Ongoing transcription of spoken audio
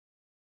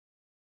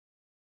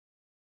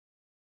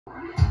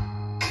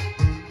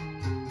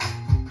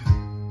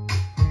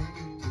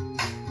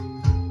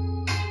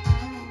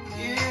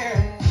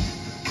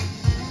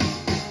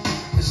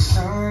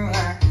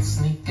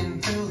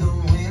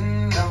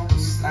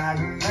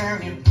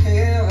on your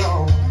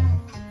pillow,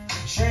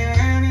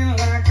 shining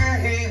like a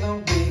halo,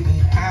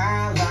 baby.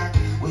 I like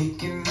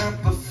waking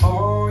up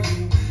before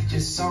you,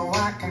 just so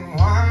I can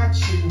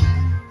watch you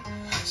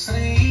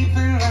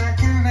sleeping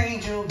like an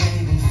angel,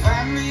 baby.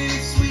 5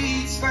 minutes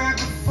sweet spot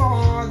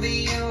before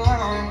the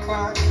alarm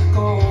clock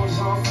goes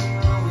off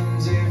and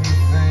ruins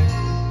everything.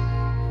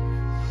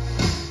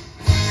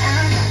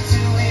 I got 2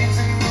 hands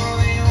and all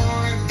they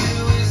wanna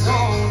do is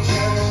hold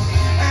you.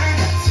 I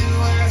got 2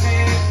 eyes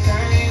and a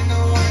dying to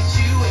watch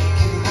you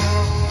waking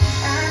up.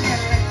 I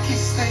got a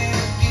kiss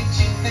that'll get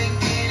you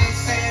thinking it's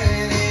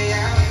Saturday.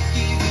 I'll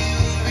give you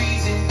a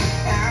reason,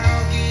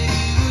 I'll give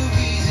you a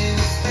reason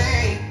to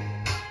stay.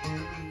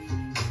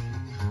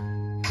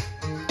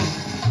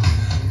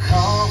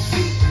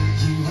 Coffee,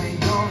 you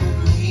ain't gonna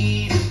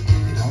need it,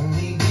 it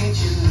only gets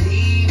you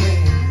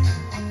leaving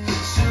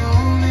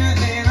sooner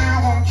than I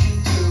want you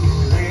to.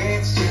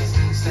 Let's just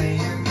stay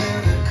under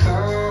the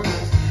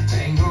covers,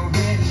 tangled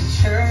in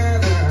each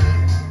other,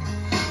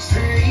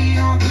 straight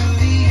on through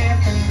the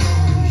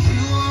afternoon. You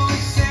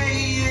always say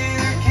that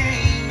I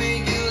can't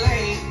make it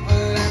late,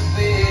 but I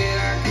bet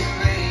I can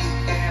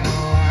make that a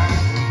lot.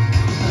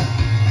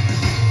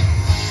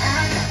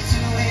 I got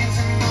 2 hands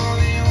and all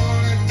they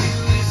wanna do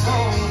is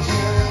hold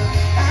you.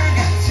 I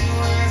got 2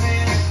 eyes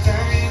and a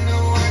dying to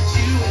watch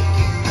you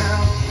waking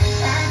up.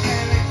 I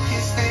got a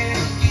kiss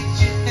that'll get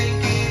you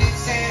thinking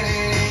it's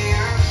Saturday.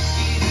 I'll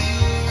give you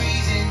a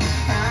reason,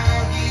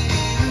 I'll give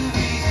you a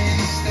reason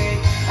to stay.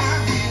 I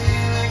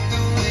really like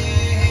the way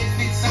your head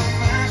fits on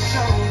my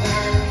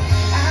shoulder.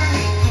 I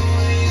hate the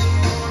way the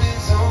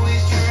morning's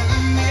always trying to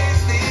mess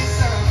this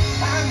up.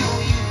 I know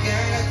you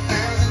got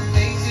 1,000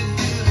 things to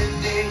do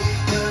today,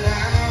 but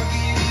I'll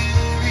give you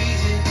a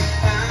reason,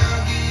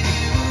 I'll give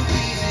you a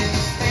reason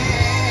to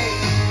stay.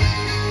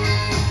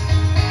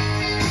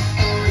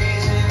 A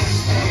reason to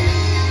stay.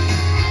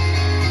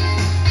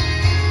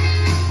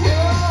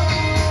 Whoa,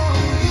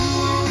 you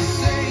always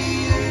say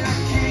that I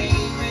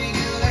can't make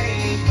it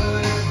late,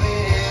 but I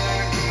bet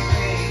I can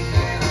make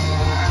that a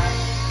lot.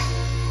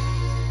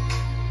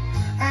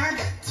 I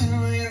got 2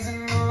 hands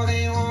and all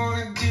they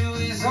wanna do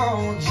is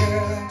hold you.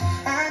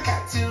 I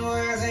got 2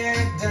 eyes and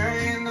a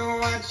dying to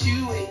watch you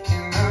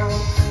waking up.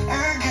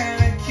 I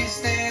got a kiss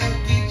that'll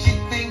get you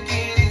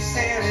thinking it's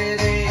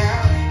Saturday.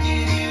 I'll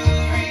give you a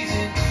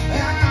reason,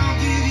 I'll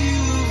give you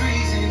a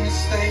reason to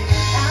stay.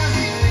 I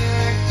really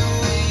like the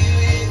way your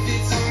head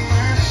fits on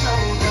my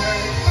shoulder.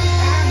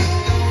 I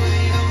hate the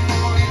way the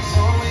morning's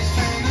always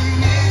trying to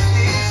mess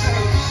this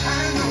up. I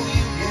know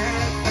you got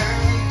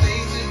 1,000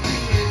 things to do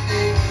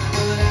today,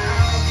 but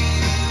I'll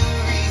give you a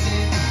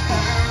reason,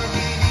 I'll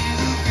give you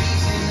a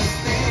reason to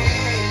stay.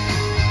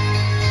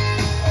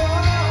 Oh,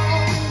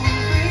 a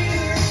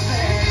reason to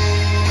stay.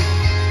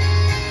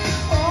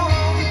 Oh,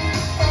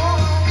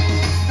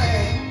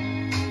 stay.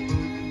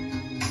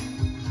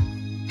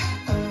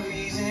 A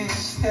reason to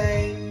stay.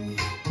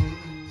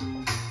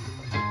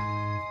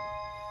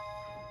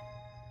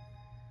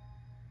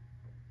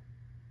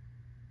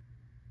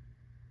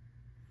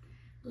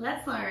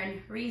 Let's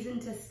learn Reason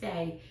to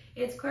Stay.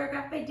 It's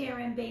choreographed by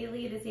Darren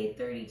Bailey. It is a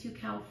 32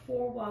 count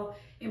 4-wall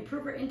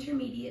improver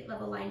intermediate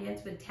level line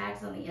dance with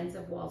tags on the ends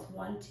of walls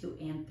 1, 2,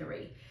 and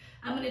 3.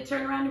 I'm going to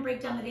turn around and break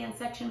down the dance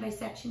section by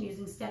section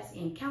using steps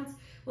and counts.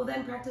 We'll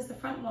then practice the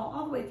front wall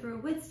all the way through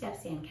with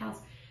steps and counts.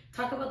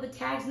 Talk about the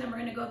tags, and then we're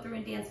going to go through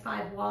and dance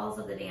 5 walls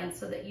of the dance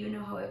so that you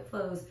know how it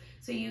flows,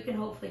 so you can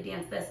hopefully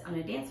dance this on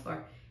a dance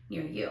floor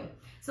near you.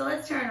 So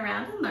let's turn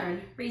around and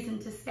learn Reason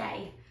to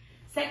Stay.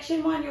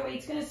 Section 1, your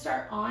weight's going to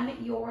start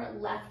on your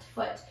left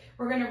foot.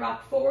 We're going to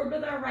rock forward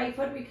with our right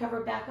foot,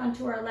 recover back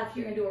onto our left.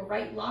 You're going to do a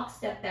right lock,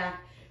 step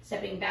back,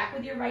 stepping back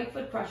with your right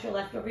foot, cross your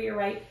left over your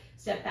right,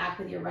 step back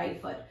with your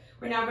right foot.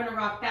 We're now going to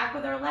rock back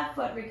with our left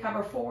foot,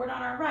 recover forward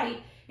on our right,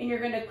 and you're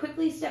going to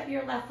quickly step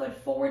your left foot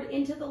forward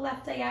into the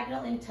left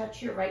diagonal and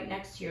touch your right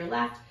next to your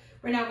left.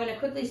 We're now going to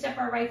quickly step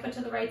our right foot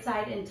to the right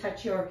side and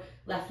touch your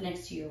left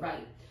next to your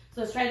right.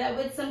 So let's try that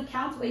with some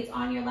counts. Weights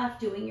on your left,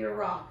 doing your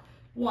rock.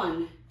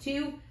 1,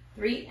 2,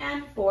 3,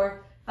 and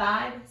 4,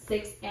 5,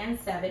 6, and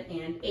 7,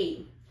 and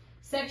 8.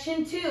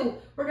 Section 2,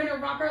 we're going to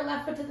rock our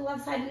left foot to the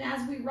left side, and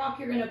as we rock,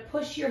 you're going to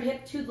push your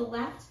hip to the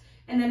left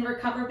and then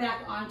recover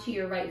back onto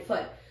your right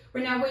foot.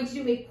 We're now going to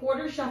do a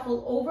quarter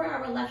shuffle over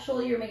our left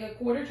shoulder. You're making a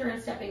quarter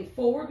turn, stepping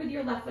forward with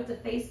your left foot to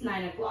face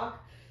 9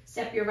 o'clock.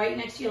 Step your right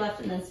next to your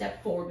left, and then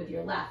step forward with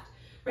your left.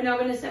 We're now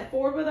going to step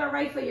forward with our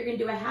right foot. You're going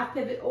to do a half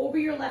pivot over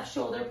your left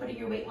shoulder, putting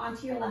your weight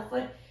onto your left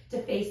foot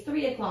to face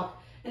 3 o'clock.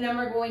 And then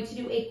we're going to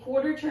do a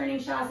quarter turning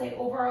chassé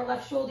over our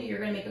left shoulder. You're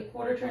going to make a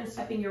quarter turn,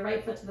 stepping your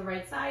right foot to the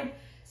right side,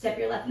 step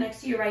your left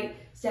next to your right,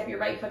 step your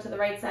right foot to the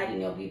right side,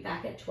 and you'll be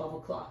back at 12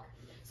 o'clock.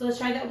 So let's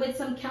try that with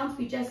some counts.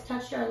 We just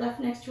touched our left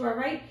next to our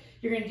right.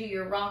 You're going to do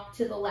your rock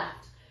to the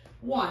left.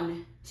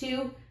 1,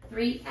 2,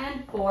 3,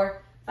 and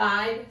 4,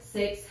 5,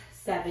 6,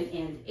 7,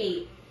 and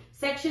 8.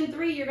 Section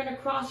 3, you're going to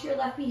cross your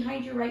left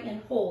behind your right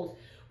and hold.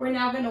 We're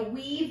now going to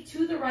weave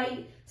to the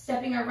right,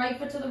 stepping our right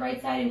foot to the right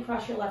side and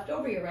cross your left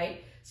over your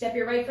right. Step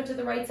your right foot to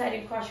the right side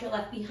and cross your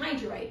left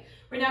behind your right.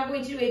 We're now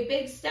going to do a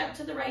big step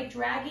to the right,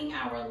 dragging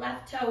our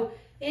left toe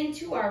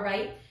into our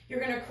right. You're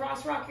going to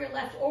cross rock your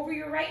left over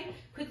your right,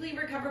 quickly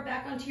recover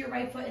back onto your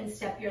right foot and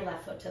step your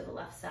left foot to the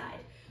left side.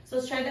 So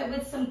let's try that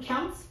with some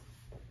counts.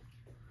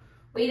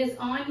 Weight is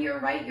on your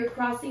right, you're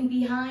crossing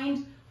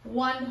behind.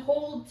 1,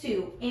 hold,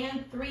 2,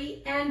 and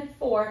 3, and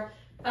 4,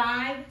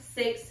 5,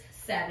 6,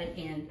 7,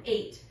 and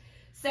 8.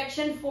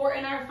 Section 4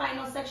 in our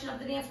final section of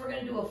the dance, we're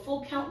going to do a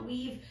full count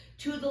weave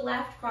to the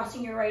left,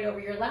 crossing your right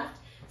over your left.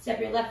 Step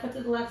your left foot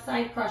to the left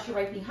side, cross your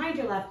right behind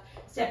your left,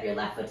 step your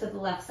left foot to the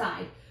left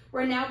side.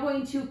 We're now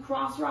going to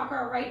cross rock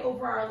our right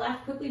over our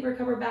left, quickly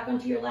recover back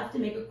onto your left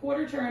and make a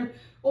quarter turn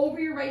over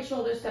your right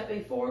shoulder,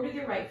 stepping forward with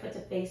your right foot to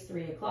face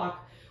 3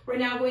 o'clock. We're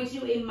now going to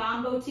do a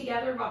mambo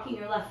together, rocking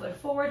your left foot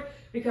forward,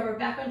 recover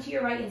back onto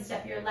your right and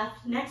step your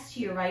left next to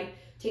your right,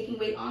 taking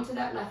weight onto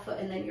that left foot,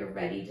 and then you're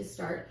ready to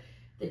start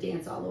the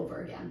dance all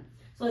over again.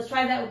 So let's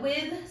try that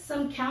with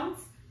some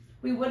counts.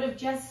 We would have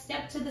just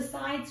stepped to the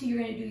side, so you're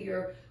going to do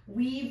your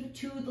weave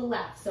to the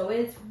left. So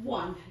it's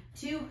 1,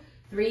 2,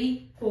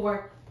 3,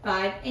 4,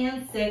 5,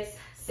 and 6,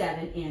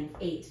 7, and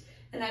 8.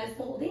 And that is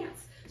the whole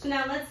dance. So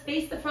now let's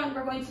face the front.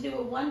 We're going to do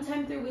it 1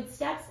 time through with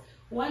steps,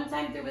 1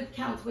 time through with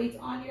counts. Weights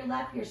on your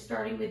left. You're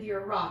starting with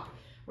your rock.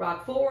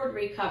 Rock forward,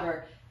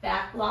 recover.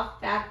 Back,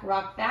 lock, back,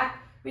 rock,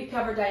 back.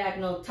 Recover,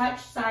 diagonal, touch,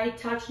 side,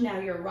 touch. Now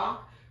your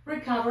rock,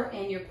 recover,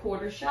 and your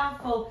quarter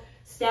shuffle.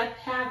 Step,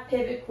 half,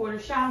 pivot, quarter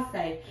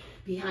chasse.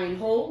 Behind,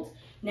 hold.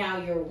 Now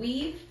your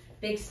weave,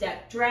 big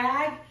step,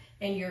 drag,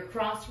 and your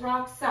cross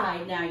rock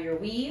side. Now your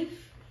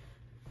weave,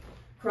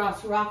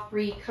 cross rock,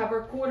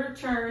 recover, quarter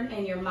turn,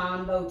 and your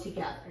mambo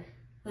together.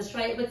 Let's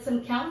try it with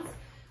some counts.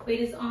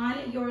 Weight is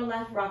on your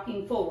left,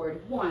 rocking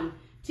forward. 1,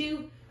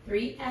 2,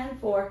 3, and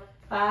 4,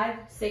 5,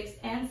 6,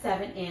 and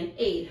 7, and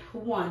 8.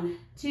 1,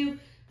 2,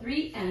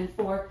 3, and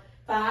 4,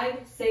 5,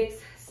 6,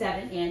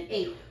 7, and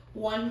 8.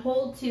 1,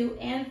 hold, 2,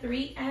 and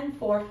 3, and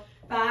 4,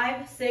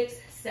 5, 6,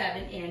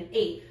 7, and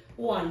 8.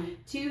 1,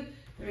 2,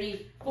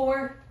 3,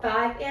 4,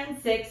 5, and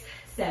 6,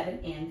 7,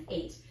 and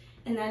 8.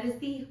 And that is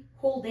the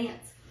whole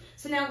dance.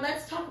 So now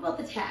let's talk about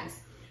the tags.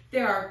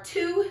 There are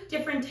 2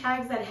 different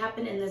tags that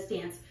happen in this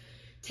dance.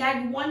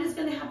 Tag 1 is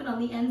going to happen on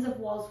the ends of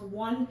walls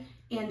 1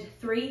 and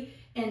 3,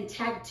 and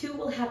tag 2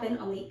 will happen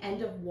on the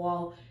end of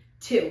wall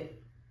 2.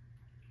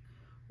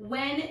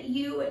 When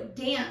you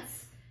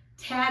dance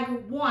tag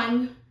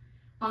 1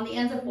 on the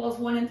ends of walls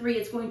 1 and 3,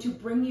 it's going to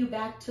bring you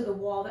back to the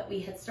wall that we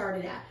had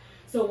started at.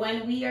 So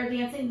when we are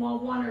dancing wall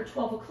 1 or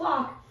 12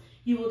 o'clock,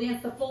 you will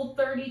dance the full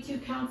 32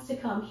 counts to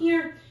come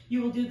here.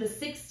 You will do the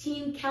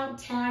 16 count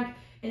tag,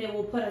 and it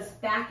will put us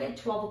back at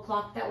 12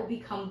 o'clock. That will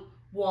become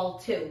wall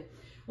 2.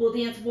 We'll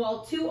dance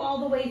wall 2 all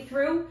the way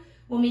through.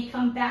 When we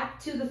come back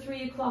to the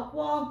 3 o'clock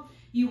wall,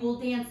 you will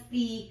dance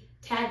the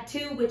tag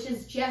 2, which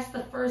is just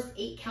the first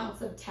 8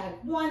 counts of tag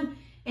 1,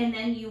 and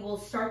then you will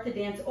start the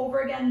dance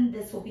over again.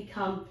 This will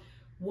become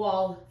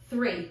wall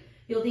 3.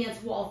 You'll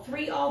dance wall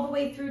 3 all the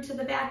way through to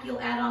the back. You'll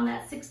add on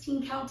that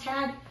 16 count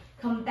tag,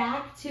 come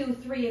back to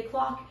 3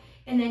 o'clock,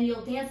 and then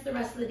you'll dance the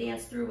rest of the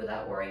dance through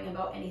without worrying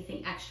about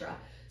anything extra.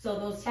 So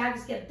those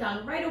tags get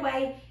done right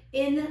away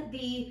in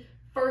the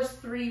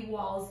first 3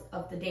 walls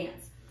of the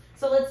dance.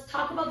 So let's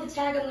talk about the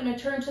tag. I'm going to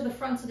turn to the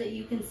front so that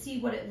you can see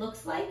what it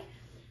looks like.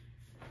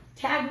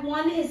 Tag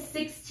 1 is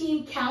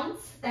 16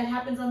 counts. That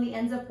happens on the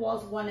ends of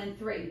walls 1 and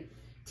 3.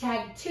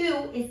 Tag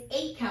 2 is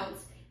 8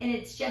 counts, and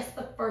it's just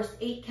the first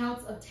 8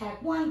 counts of tag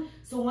 1.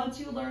 So once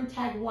you learn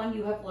tag 1,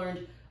 you have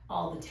learned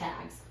all the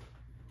tags.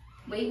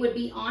 Weight would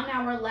be on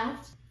our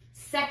left.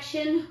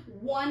 Section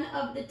 1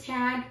 of the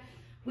tag,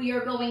 we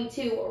are going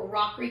to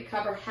rock,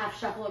 recover, half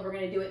shuffle, and we're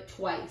going to do it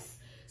twice.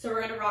 So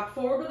we're going to rock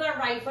forward with our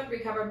right foot,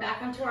 recover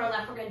back onto our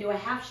left. We're going to do a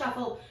half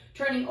shuffle,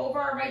 turning over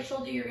our right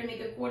shoulder. You're going to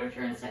make a quarter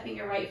turn, stepping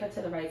your right foot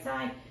to the right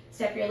side.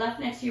 Step your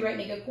left next to your right,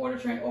 make a quarter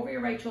turn over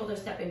your right shoulder,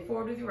 stepping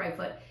forward with your right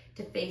foot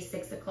to face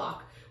 6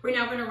 o'clock. We're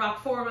now going to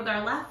rock forward with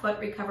our left foot,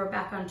 recover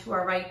back onto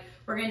our right.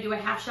 We're going to do a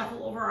half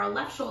shuffle over our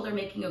left shoulder,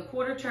 making a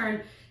quarter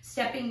turn,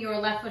 stepping your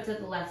left foot to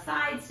the left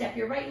side, step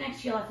your right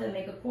next to your left foot, and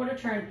make a quarter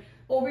turn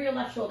over your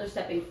left shoulder,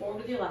 stepping forward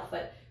with your left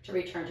foot to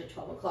return to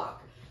 12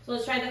 o'clock. So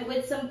let's try that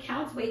with some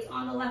counts. Weights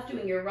on the left,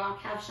 doing your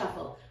rock half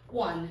shuffle.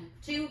 1,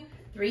 2,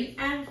 3,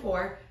 and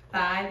 4,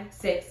 5,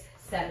 6,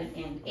 7,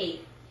 and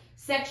 8.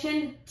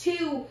 Section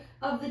 2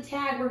 of the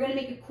tag, we're going to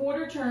make a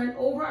quarter turn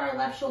over our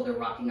left shoulder,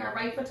 rocking our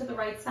right foot to the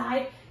right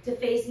side to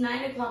face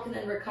 9 o'clock, and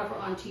then recover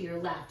onto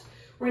your left.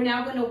 We're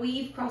now going to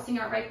weave, crossing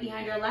our right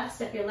behind our left,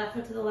 step your left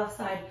foot to the left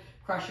side,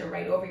 cross your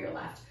right over your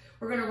left.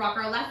 We're going to rock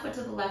our left foot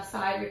to the left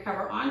side,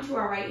 recover onto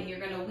our right, and you're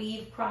going to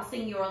weave,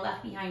 crossing your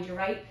left behind your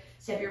right,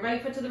 step your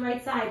right foot to the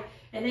right side,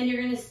 and then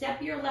you're going to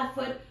step your left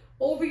foot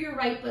over your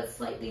right, but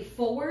slightly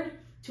forward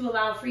to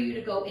allow for you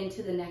to go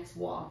into the next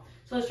wall.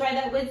 So let's try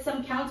that with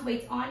some counts.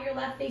 Weights on your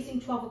left,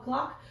 facing 12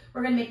 o'clock.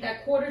 We're going to make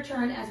that quarter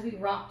turn as we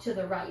rock to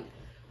the right.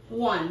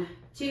 1,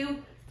 2,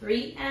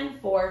 3, and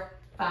 4,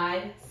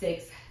 5,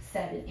 6,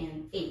 7,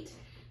 and 8.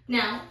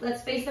 Now,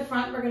 let's face the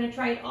front. We're going to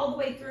try it all the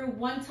way through,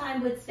 1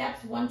 time with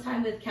steps, 1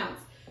 time with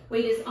counts.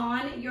 Weight is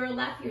on your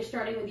left. You're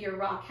starting with your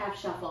rock half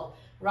shuffle.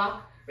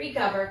 Rock,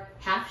 recover,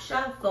 half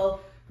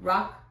shuffle,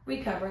 rock,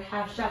 recover,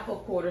 half shuffle,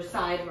 quarter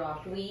side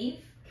rock, weave.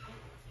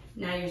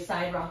 Now your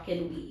side rock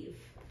and weave.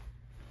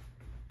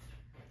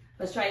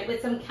 Let's try it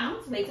with some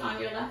counts. Weights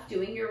on your left,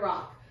 doing your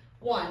rock.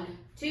 1,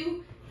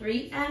 2,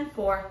 3, and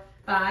 4,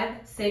 5,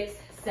 6,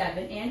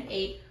 7, and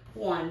 8.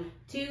 1,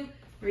 2,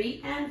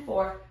 3, and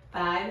 4,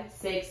 5,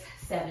 6,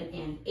 7,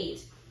 and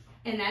 8.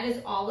 And that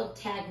is all of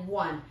tag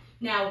 1.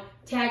 Now,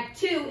 tag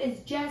 2 is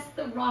just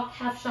the rock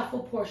half shuffle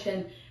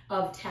portion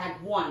of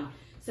tag 1.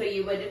 So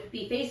you would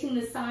be facing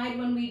the side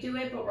when we do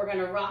it, but we're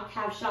gonna rock,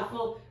 half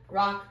shuffle,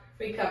 rock,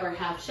 recover,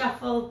 half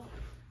shuffle,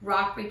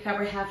 rock,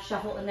 recover, half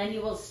shuffle, and then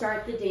you will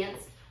start the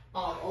dance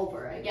all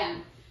over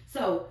again.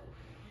 So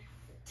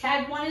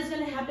tag 1 is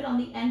going to happen on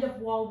the end of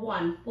wall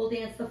 1. We'll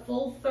dance the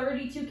full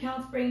 32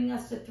 counts, bringing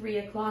us to 3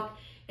 o'clock,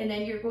 and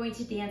then you're going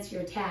to dance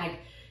your tag.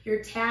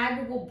 Your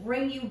tag will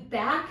bring you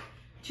back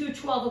to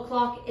 12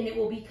 o'clock, and it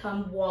will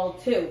become wall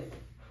 2.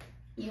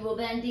 You will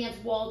then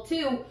dance wall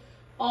 2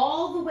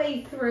 all the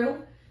way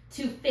through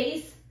to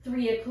face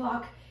 3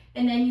 o'clock,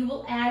 and then you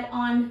will add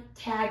on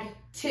tag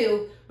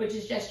 2, which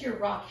is just your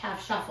rock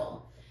half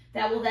shuffle.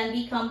 That will then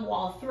become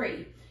wall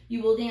 3.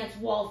 You will dance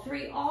wall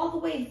 3 all the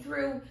way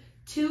through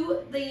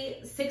to the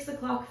 6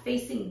 o'clock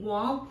facing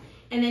wall,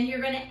 and then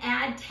you're going to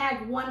add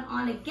tag 1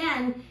 on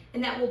again,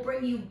 and that will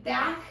bring you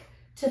back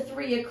to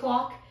 3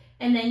 o'clock,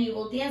 and then you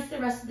will dance the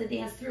rest of the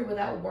dance through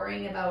without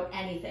worrying about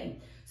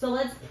anything. So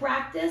let's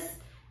practice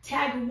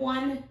tag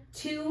 1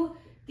 to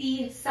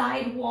the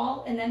side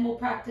wall, and then we'll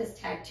practice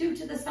tag 2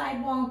 to the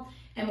side wall,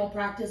 and we'll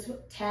practice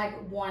tag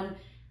 1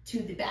 to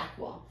the back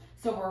wall.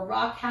 So we're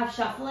rock half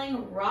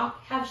shuffling,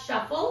 rock half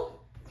shuffle,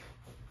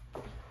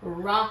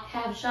 rock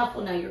half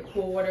shuffle. Now your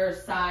quarter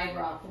side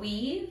rock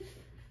weave.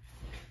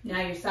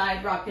 Now your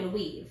side rock and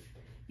weave.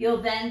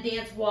 You'll then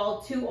dance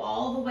wall 2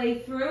 all the way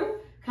through.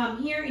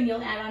 Come here and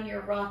you'll add on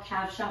your rock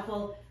half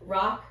shuffle,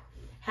 rock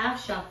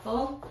half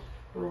shuffle,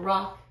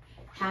 rock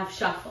half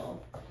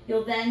shuffle.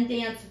 You'll then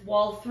dance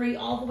wall 3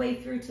 all the way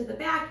through to the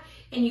back,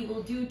 and you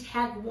will do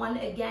tag 1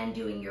 again,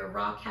 doing your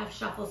rock half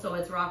shuffle. So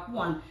it's rock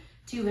 1,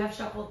 2 half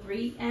shuffle,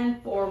 3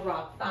 and 4,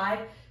 rock 5,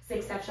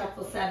 6 half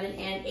shuffle, 7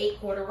 and 8,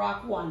 quarter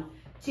rock 1,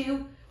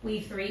 2,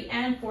 weave 3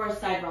 and 4,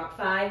 side rock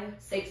 5,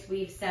 6,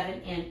 weave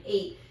 7 and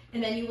 8.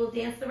 And then you will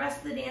dance the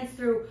rest of the dance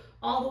through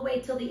all the way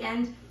till the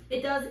end.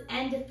 It does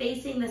end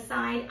facing the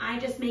side. I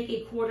just make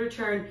a quarter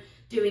turn,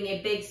 doing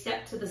a big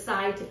step to the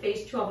side to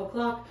face 12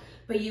 o'clock,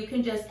 but you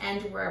can just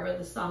end wherever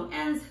the song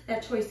ends.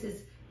 That choice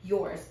is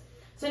yours.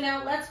 So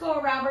now let's go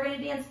around. We're going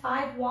to dance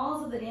 5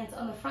 walls of the dance.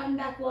 On the front and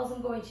back walls,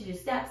 I'm going to do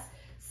steps.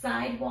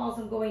 Side walls,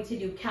 I'm going to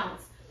do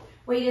counts.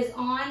 Weight is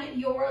on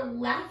your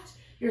left.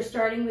 You're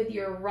starting with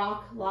your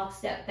rock, lock,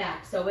 step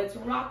back. So it's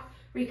rock,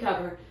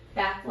 recover,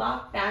 back,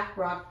 lock, back,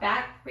 rock,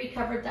 back,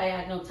 recover,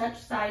 diagonal touch,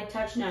 side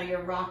touch. Now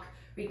your rock,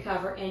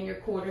 recover, and your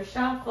quarter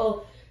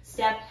shuffle.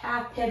 Step,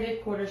 half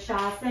pivot, quarter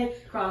chasse,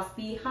 cross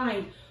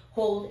behind,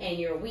 hold, and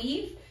your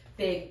weave.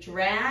 Big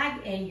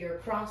drag, and your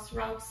cross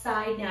rock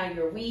side. Now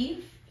your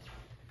weave.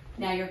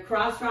 Now your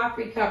cross rock,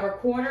 recover,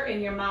 quarter,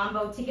 and your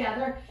mambo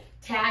together.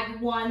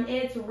 Tag 1,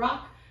 it's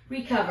rock,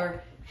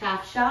 recover,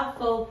 half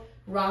shuffle,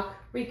 rock,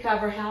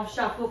 recover, half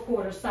shuffle,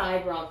 quarter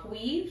side rock,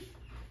 weave,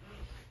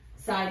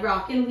 side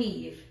rock and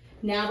weave.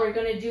 Now we're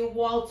going to do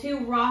wall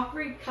 2, rock,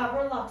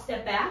 recover, lock,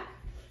 step back,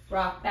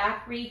 rock,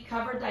 back,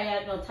 recover,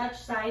 diagonal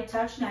touch, side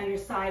touch. Now your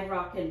side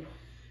rock and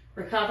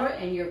recover,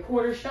 and your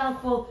quarter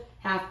shuffle,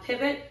 half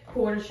pivot,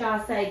 quarter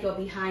chasse, go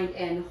behind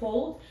and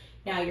hold.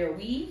 Now your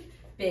weave,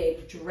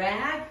 big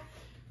drag,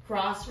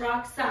 cross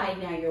rock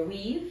side. Now your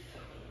weave,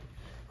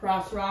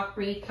 cross rock,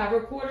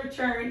 recover, quarter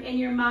turn, and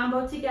your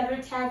mambo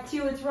together. Tag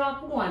 2, it's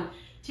rock 1,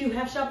 2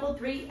 half shuffle,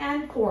 3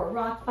 and 4,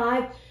 rock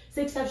 5,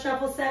 6 half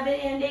shuffle, 7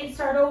 and 8,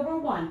 start over,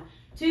 1,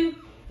 2,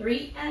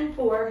 3 and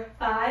 4,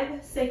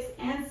 5, 6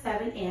 and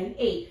 7 and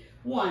 8,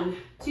 1,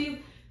 2,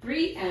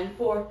 3 and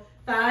 4,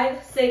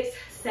 5, 6,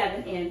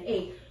 7 and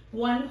 8,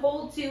 1,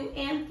 hold, 2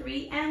 and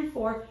 3 and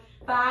 4,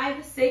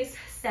 5, 6,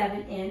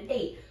 7 and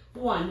 8,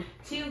 1,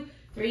 2,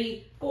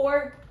 3,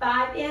 4,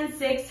 5 and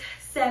 6,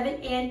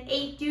 7 and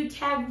 8. Do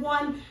tag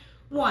 1,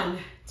 1,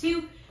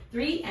 2,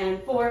 3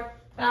 and 4,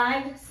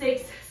 5,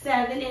 6,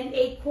 7 and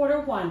 8,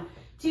 quarter 1,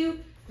 2,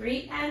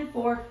 3 and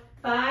 4,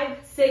 5,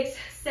 6,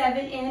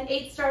 7 and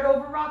 8. Start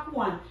over, rock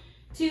 1,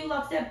 2,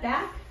 lock step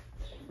back,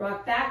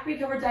 rock back,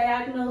 recover,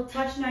 diagonal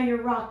touch. Now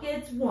your rock,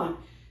 it's 1,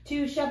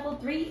 2 shuffle,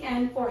 3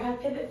 and 4, half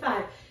pivot,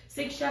 5,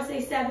 6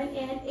 chasse, 7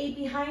 and 8,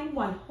 behind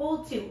 1,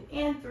 hold 2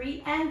 and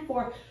 3 and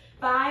 4,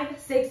 5,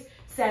 6,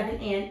 7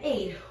 and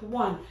 8,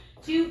 1,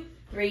 2,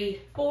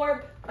 3,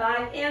 4,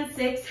 5 and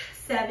 6,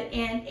 7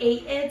 and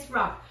 8. It's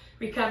rock,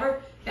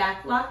 recover,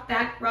 back, lock,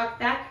 back, rock,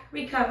 back,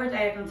 recover,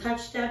 diagonal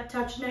touch, step,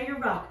 touch. Now your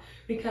rock,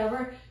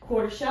 recover,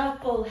 quarter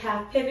shuffle,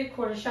 half pivot,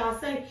 quarter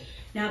chasse.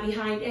 Now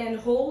behind and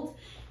hold,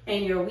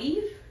 and your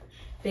weave,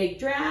 big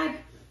drag,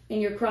 and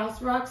your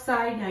cross rock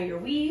side. Now your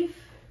weave,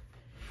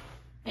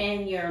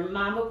 and your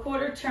mambo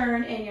quarter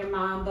turn, and your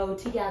mambo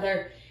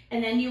together.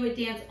 And then you would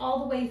dance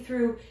all the way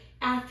through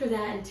after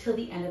that until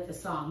the end of the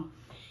song.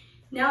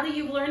 Now that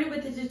you've learned it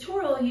with the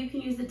tutorial, you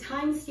can use the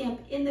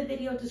timestamp in the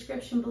video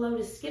description below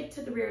to skip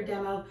to the rear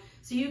demo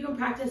so you can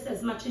practice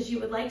as much as you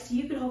would like, so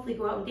you can hopefully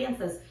go out and dance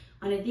this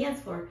on a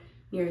dance floor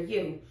near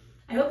you.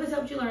 I hope this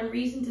helped you learn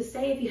reason to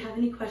stay. If you have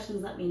any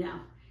questions, let me know.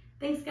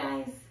 Thanks,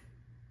 guys.